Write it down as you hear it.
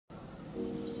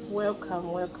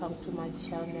Welcome to my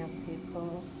channel,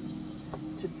 people.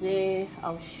 Today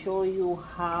I'll show you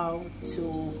how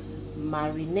to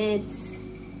marinate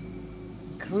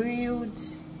grilled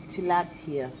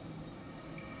tilapia.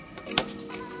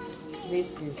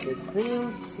 This is the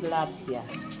grilled tilapia.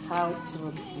 How to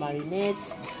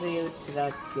marinate grilled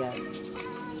tilapia.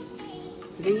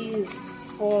 Please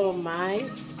follow my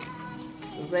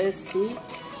recipe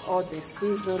or the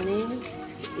seasonings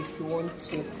if you want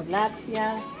your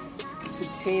tilapia to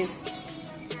taste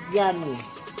yummy.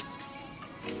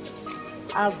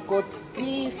 I've got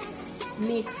this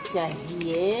mixture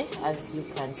here, as you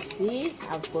can see.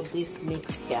 I've got this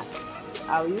mixture.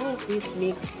 I'll use this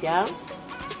mixture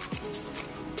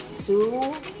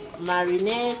to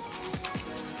marinate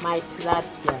my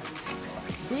tilapia.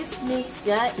 This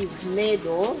mixture is made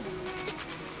of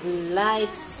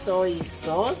light soy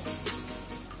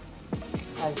sauce,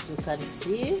 as you can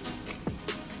see,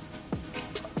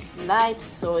 light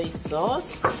soy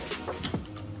sauce,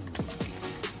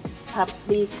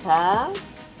 paprika,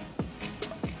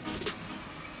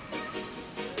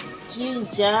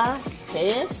 ginger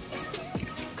paste,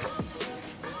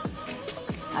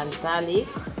 and garlic,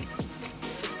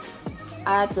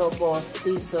 adobo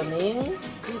seasoning.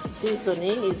 This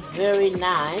seasoning is very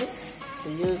nice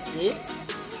to use it,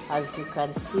 as you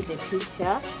can see the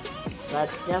picture,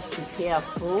 but just be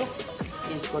careful.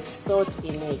 It's got salt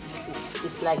in it.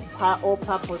 It's like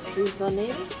all-purpose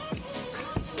seasoning.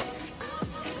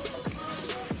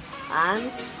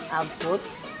 And I've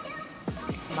got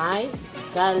my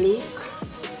garlic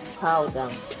powder.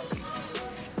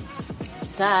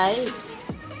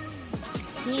 Guys,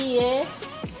 here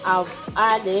I've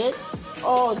added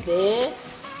all the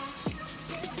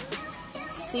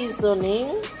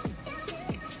seasoning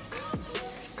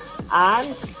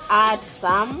and add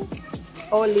some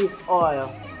olive oil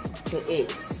to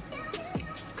it.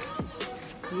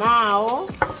 Now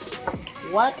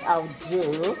what I'll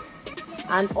do,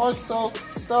 and also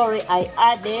sorry, I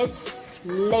added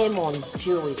lemon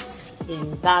juice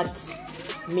in that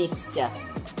mixture.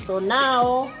 So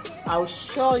now I'll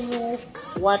show you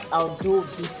what I'll do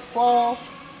before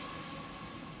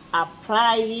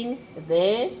applying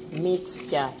the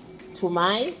mixture to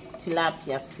my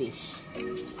tilapia fish.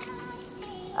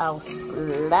 I'll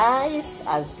slice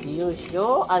as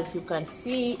usual. As you can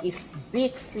see, it's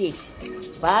big fish,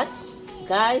 but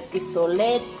guys, it's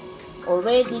already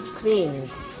cleaned.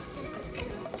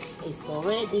 It's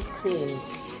already cleaned.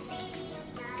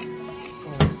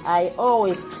 I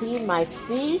always clean my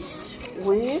fish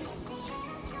with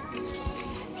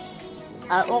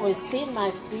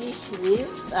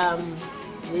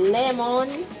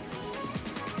lemon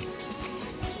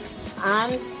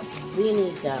and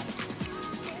vinegar.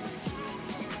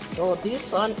 So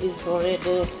this one is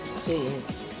already cleaned.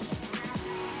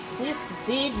 This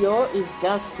video is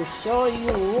just to show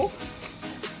you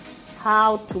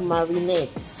how to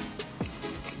marinate,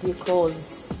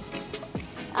 because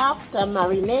after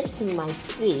marinating my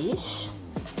fish,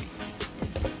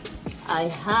 I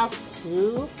have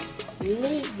to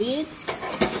leave it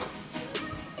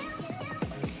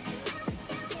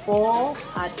for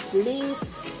at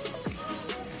least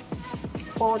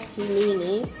 40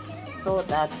 minutes so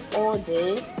that all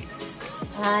the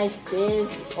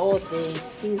spices, all the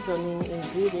seasoning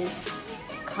ingredients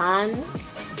can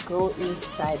go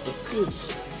inside the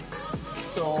fish.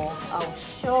 So I'll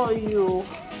show you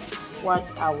what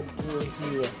I'll do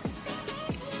here.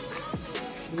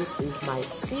 This is my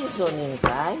seasoning,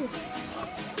 guys.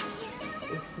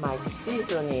 It's my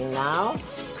seasoning now.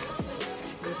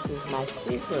 This is my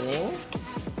seasoning.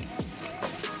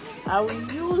 I will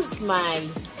use my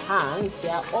hands. They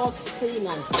are all clean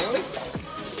and washed.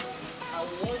 I'll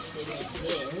wash them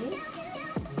again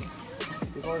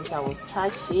because I was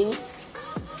touching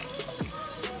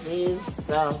these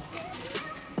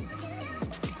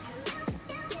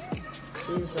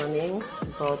seasoning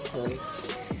bottles.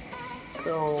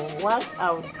 So what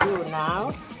I'll do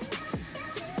now,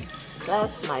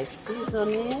 that's my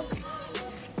seasoning.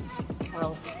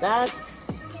 I'll start.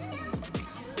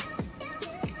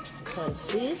 You can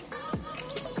see,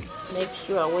 make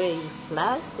sure where you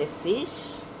slice the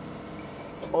fish,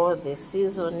 all the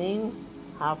seasoning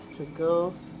have to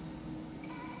go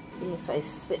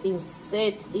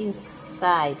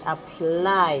inside,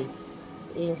 apply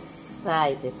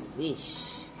inside the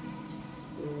fish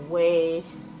where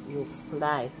you've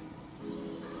sliced.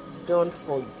 Don't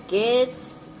forget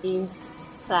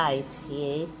inside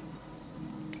here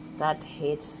that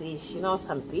head fish. You know,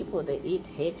 some people, they eat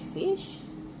head fish.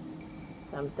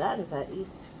 Sometimes I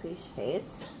eat fish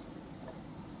heads.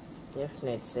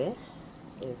 Definitely,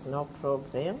 there's no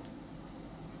problem.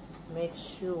 make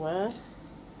sure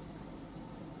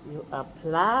you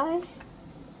apply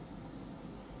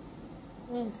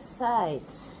inside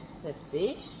the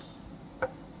fish.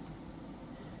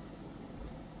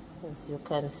 As you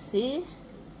can see,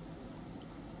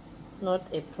 it's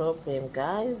not a problem,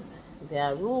 guys. There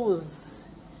are rules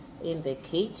in the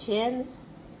kitchen.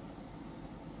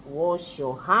 Wash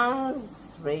your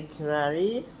hands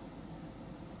regularly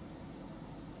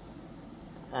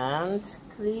and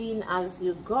clean as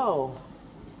you go.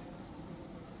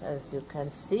 As you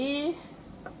can see,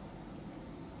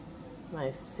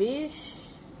 my fish,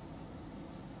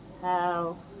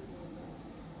 how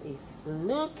it's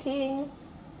looking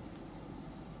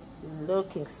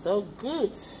so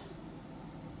good.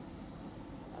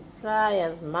 Apply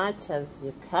as much as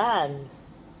you can.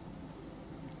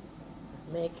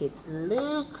 Make it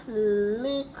look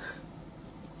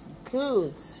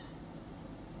good.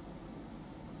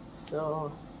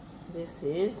 So this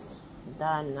is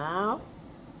done now.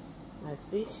 My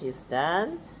fish is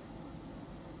done.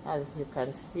 As you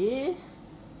can see,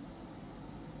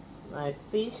 my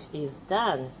fish is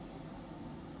done.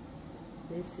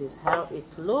 This is how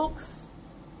it looks.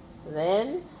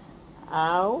 Then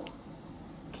I'll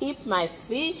keep my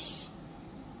fish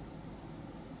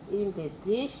in the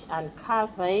dish and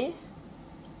cover it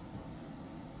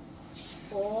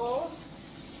for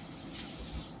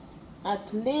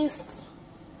at least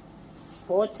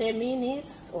 40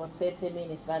 minutes or 30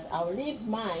 minutes, but I'll leave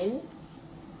mine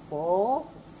for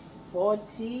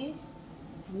 40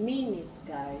 minutes,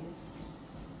 guys.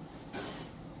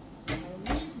 I'll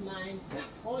leave mine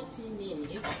for 40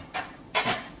 minutes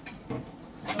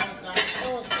so that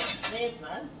all the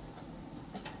flavors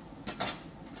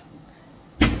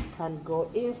can go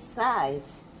inside.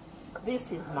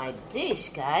 This is my dish,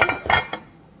 guys.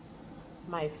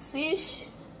 My fish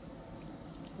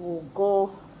will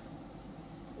go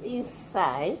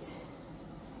inside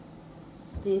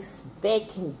this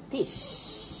baking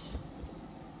dish.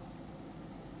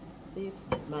 This is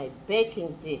my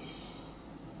baking dish.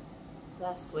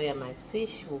 That's where my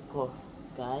fish will go,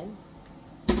 guys.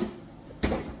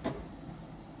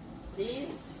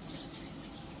 Please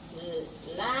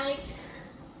like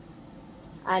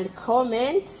and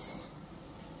comment.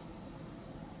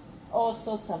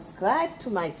 Also subscribe to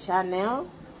my channel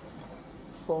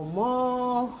for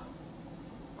more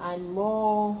and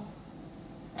more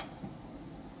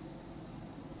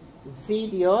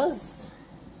videos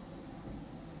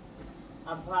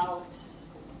about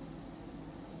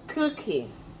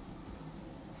cooking.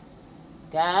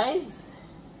 Guys,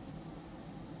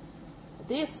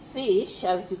 this fish,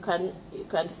 as you can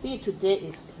see, today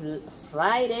is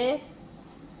Friday.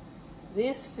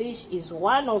 This fish is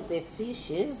one of the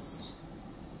fishes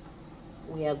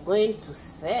we are going to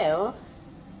sell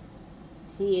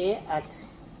here at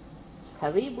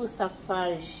Karibu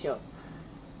Safari Shop.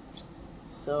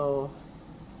 So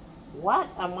what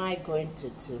am I going to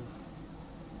do?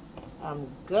 I'm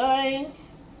going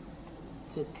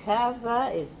to cover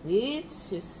a bit.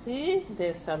 You see,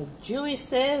 there's some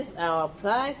juices. I'll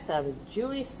apply some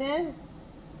juices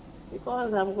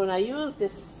because I'm gonna use the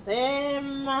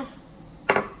same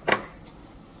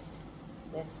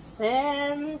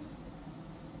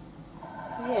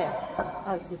yeah,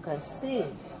 as you can see.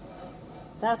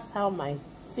 That's how my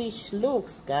fish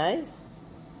looks, guys.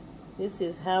 This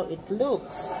is how it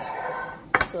looks.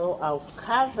 So I'll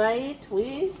cover it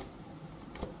with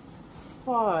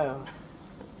foil,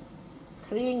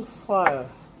 cling foil,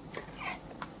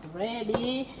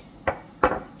 ready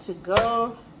to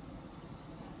go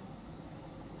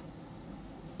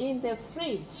in the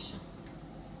fridge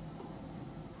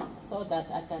so that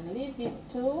I can leave it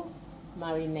to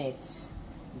marinate.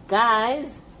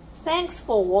 Guys, thanks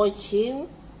for watching.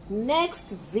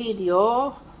 Next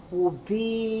video will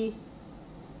be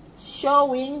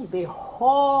showing the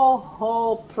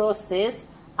whole process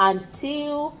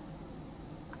until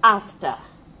after.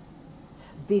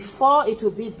 Before, it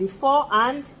will be before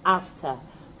and after.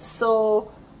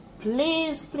 So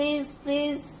please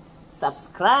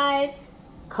subscribe,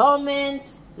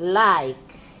 comment,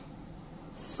 like,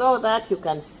 so that you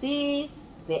can see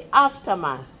the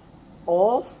aftermath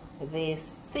of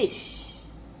this fish.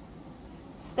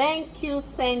 Thank you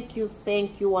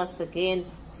once again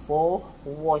for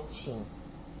watching.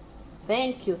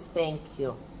 Thank you.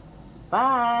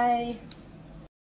 Bye.